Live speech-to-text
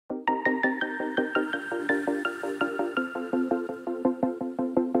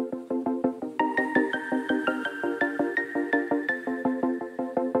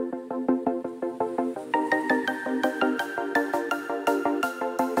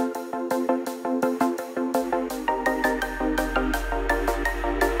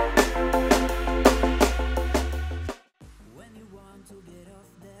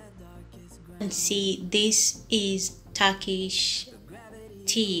can see, this is Turkish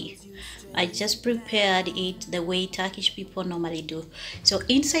tea. I just prepared it the way Turkish people normally do. So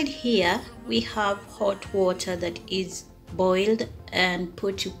inside here we have hot water that is boiled and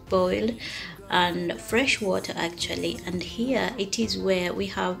put to boil, and fresh water actually, and here it is where we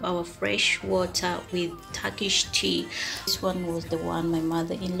have our fresh water with Turkish tea. This one was the one my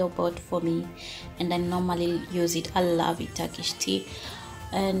mother-in-law bought for me, and I normally use it. I love it, Turkish tea.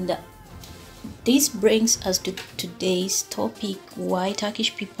 And this brings us to today's topic, why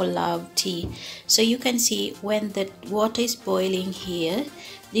Turkish people love tea. So you can see when the water is boiling here,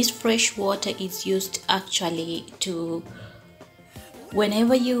 this fresh water is used actually to,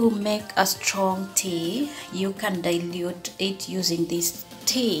 whenever you make a strong tea, you can dilute it using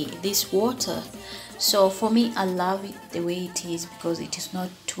this water. So for me, I love it the way it is because it is not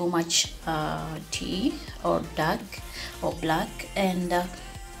too much tea or dark or black,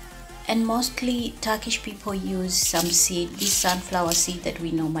 and mostly Turkish people use some seed, this sunflower seed that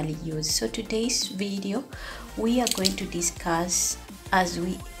we normally use. So today's video we are going to discuss, as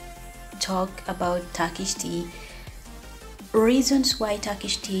we talk about Turkish tea, reasons why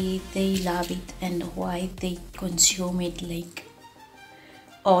Turkish tea they love it and why they consume it like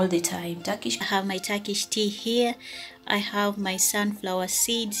all the time. I have my Turkish tea here, I have my sunflower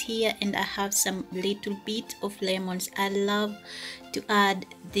seeds here, and I have some little bit of lemons. I love to add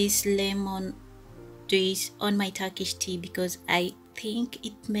this lemon juice on my Turkish tea because I think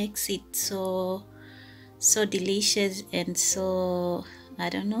it makes it so delicious, and so, I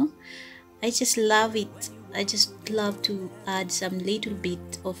don't know, I just love it. I just love to add some little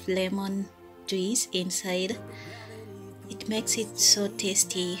bit of lemon juice inside. It makes it so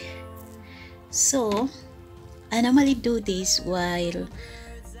tasty. So I normally do this while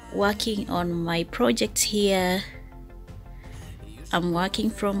working on my projects here. I'm working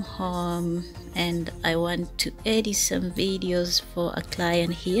from home and I want to edit some videos for a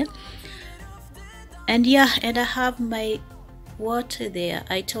client here, and yeah, and I have my water there.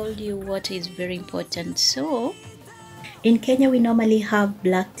 I told you water is very important. So in Kenya we normally have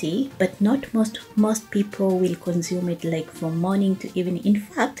black tea, but not most people will consume it like from morning to evening. In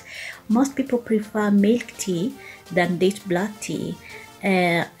fact, most people prefer milk tea than this black tea,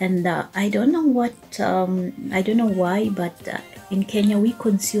 and I don't know what I don't know why, but in Kenya we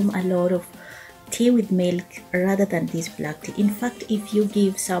consume a lot of tea with milk rather than this black tea. In fact, if you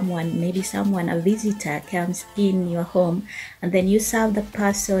give someone, maybe a visitor comes in your home and then you serve the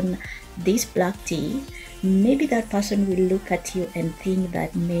person this black tea, maybe that person will look at you and think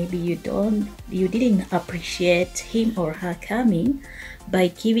that maybe you didn't appreciate him or her coming by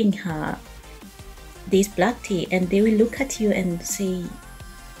giving her this black tea, and they will look at you and say,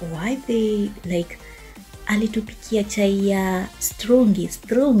 why they like alitupikia chai ya strungi,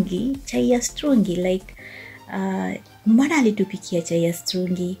 like mbona alitupikia chai ya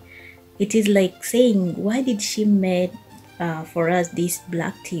strungi. It is like saying, why did she made for us this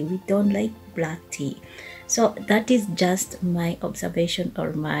black tea? We don't like black tea. So that is just my observation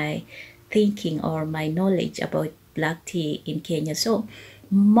or my thinking or my knowledge about black tea in Kenya. So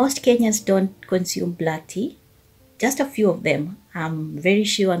most Kenyans don't consume black tea. Just a few of them. I'm very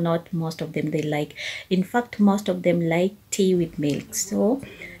sure not most of them they like. In fact, most of them like tea with milk. So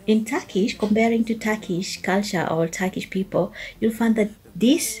in Turkish, comparing to Turkish culture or Turkish people, you'll find that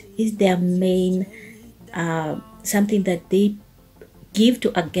this is their main something that they give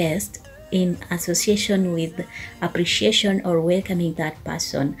to a guest in association with appreciation or welcoming that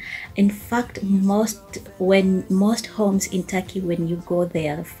person. In fact, most homes in Turkey, when you go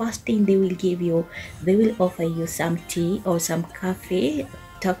there, the first thing they will offer you some tea or some coffee,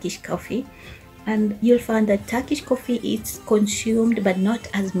 Turkish coffee, and you'll find that Turkish coffee is consumed but not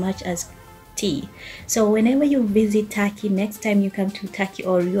as much as tea. So whenever you visit Turkey, next time you come to Turkey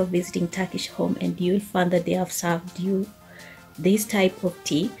or you're visiting Turkish home and you'll find that they have served you this type of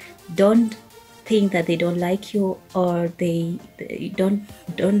tea, don't think that they don't like you or they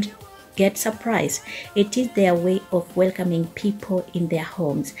don't get surprised. It is their way of welcoming people in their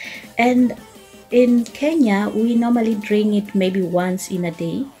homes. And in Kenya we normally drink it maybe once in a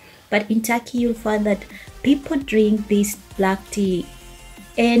day, but in Turkey you'll find that people drink this black tea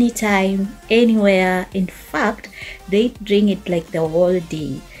anytime, anywhere. In fact, they drink it like the whole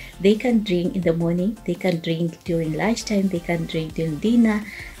day. They can drink in the morning, they can drink during lunchtime, they can drink during dinner,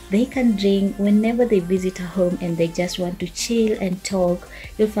 they can drink whenever they visit a home and they just want to chill and talk.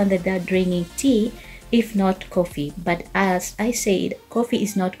 You'll find that they're drinking tea, if not coffee. But as I said, coffee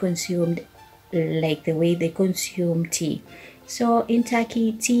is not consumed like the way they consume tea. So in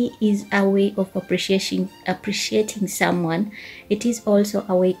Turkey, tea is a way of appreciating someone. It is also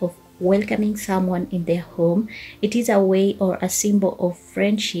a way of welcoming someone in their home. It is a way or a symbol of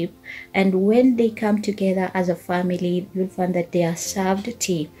friendship, and when they come together as a family, you'll find that they are served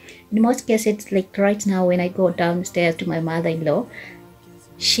tea. In most cases, like right now when I go downstairs to my mother-in-law,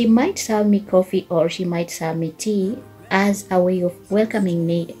 she might serve me coffee or she might serve me tea as a way of welcoming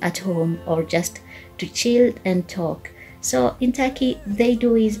me at home or just to chill and talk. So in Turkey, they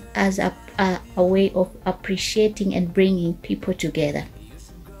do it as a way of appreciating and bringing people together.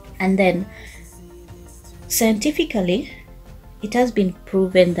 And then scientifically, it has been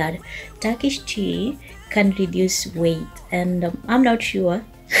proven that Turkish tea can reduce weight, and I'm not sure.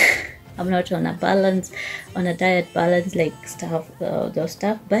 I'm not on a diet balance like those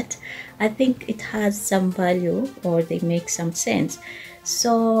stuff, but I think it has some value or they make some sense.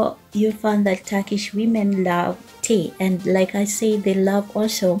 So you'll find that Turkish women love tea, and like I say, they love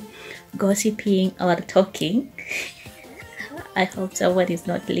also gossiping or talking. I hope someone is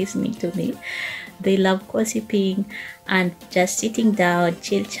not listening to me. They love gossiping and just sitting down,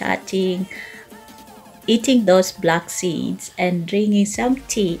 chill chatting, eating those black seeds and drinking some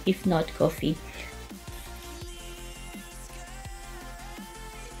tea, if not coffee.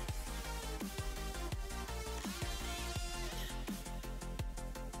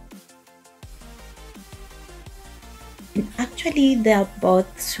 Actually, they are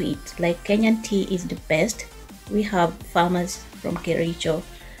both sweet. Like Kenyan tea is the best. We have farmers from Kericho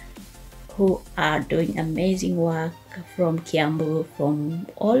who are doing amazing work, from Kiambu, from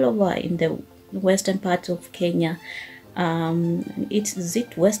all over in the western parts of Kenya. Is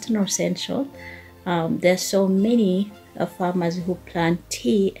it western or central? There's so many farmers who plant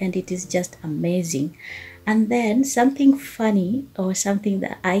tea, and it is just amazing. And then something funny, or something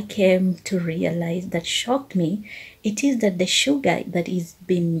that I came to realize that shocked me, it is that the sugar that is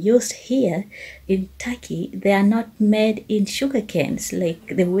being used here in Turkey, they are not made in sugar canes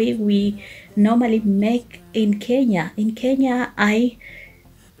like the way we normally make in Kenya. In Kenya, I'm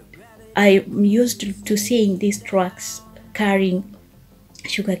used to seeing these trucks carrying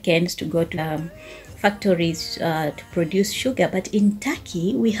sugar canes to go to factories to produce sugar. But in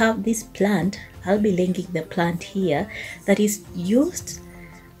Turkey, we have this plant. I'll be linking the plant here, that is used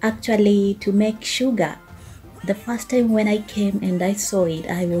actually to make sugar. The first time when I came and I saw it,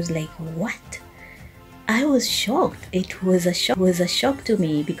 I was like, what? I was shocked. It was a shock to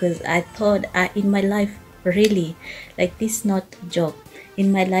me, because I thought in my life, really, like, this is not a joke.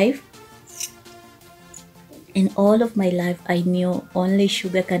 In my life, in all of my life, I knew only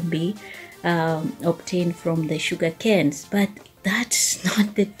sugar can be obtained from the sugar canes, but that's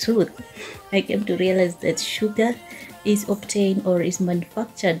not the truth. I came to realize that sugar is obtained or is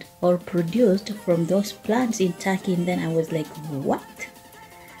manufactured or produced from those plants in Turkey, and then I was like, what?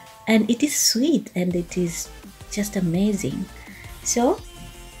 And it is sweet and it is just amazing. So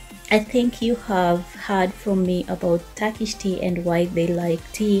I think you have heard from me about Turkish tea and why they like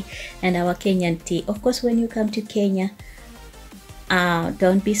tea, and our Kenyan tea. Of course, when you come to Kenya,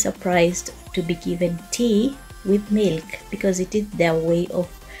 don't be surprised to be given tea with milk, because it is their way of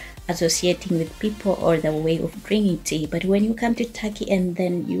associating with people or the way of drinking tea. But when you come to Turkey and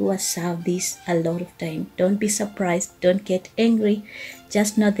then you are served this a lot of time, don't be surprised, don't get angry.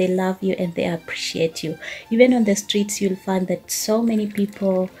 Just know they love you and they appreciate you. Even on the streets, you'll find that so many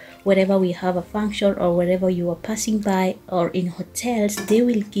people, wherever we have a function or wherever you are passing by, or in hotels, they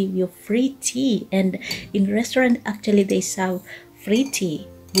will give you free tea. And in restaurant, actually, they serve free tea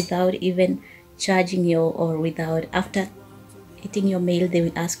without even charging you, or without, after eating your meal, they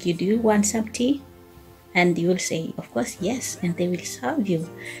will ask you, do you want some tea? And you will say, of course, yes, and they will serve you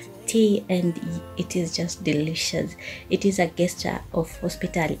tea, and it is just delicious. It is a gesture of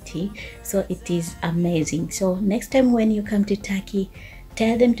hospitality, so it is amazing. So next time when you come to Turkey,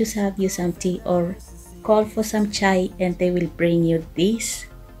 tell them to serve you some tea, or call for some chai and they will bring you this.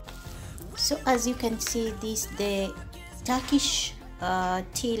 So as you can see, the Turkish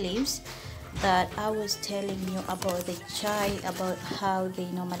tea leaves that I was telling you about, the chai, about how they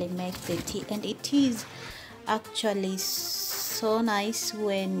normally make the tea, and it is actually so nice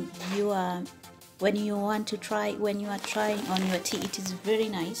when you are trying on your tea. It is very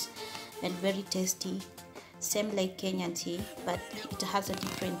nice and very tasty, same like Kenyan tea, but it has a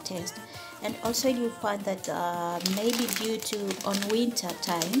different taste. And also you'll find that maybe due to on winter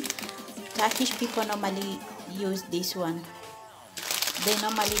time, Turkish people normally use this one. They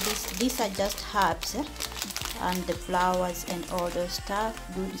normally, these are just herbs, and the flowers and all those stuff,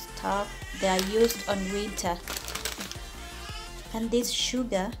 good stuff, they are used on winter. And these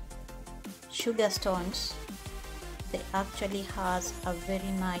sugar stones, they actually has a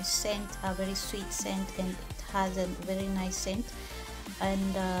very nice scent, a very sweet scent, and it has a very nice scent.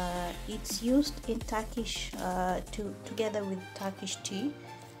 and it's used in Turkish together with Turkish tea,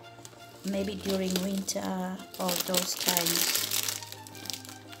 maybe during winter or those times.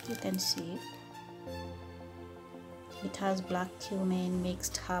 You can see it has black cumin,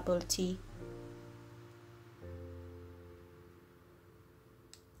 mixed herbal tea.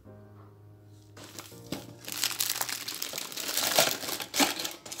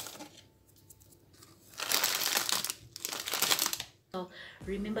 So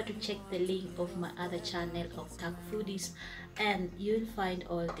remember to check the link of my other channel of Turk Foodies, and you'll find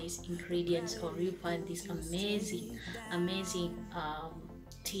all these ingredients, or you'll find these amazing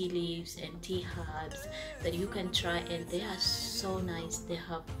tea leaves and tea herbs that you can try, and they are so nice. They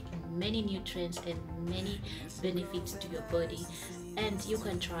have many nutrients and many benefits to your body, and you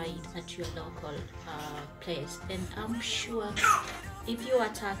can try it at your local place. And I'm sure if you are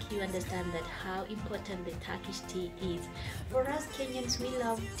Turkey, you understand that how important the Turkish tea is. For us Kenyans, we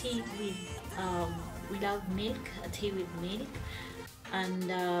love tea with we love milk, tea with milk,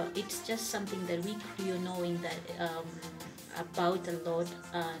 and it's just something that we do, knowing that about a lot,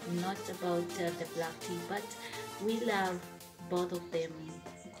 not about the black tea, but we love both of them,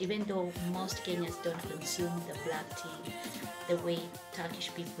 even though most Kenyans don't consume the black tea the way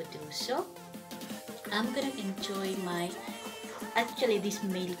Turkish people do. So I'm gonna enjoy my this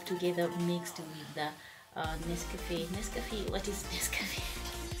milk together mixed with the Nescafe. What is Nescafe?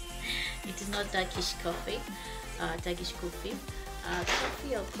 It is not Turkish coffee, Turkish coffee.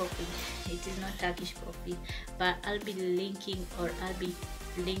 Coffee or coffee, it is not Turkish coffee, but I'll be linking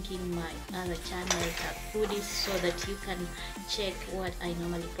my other channel, Foodies, so that you can check what I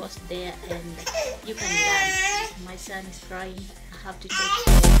normally post there and you can learn. My son is crying, I have to take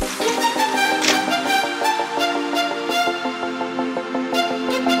care.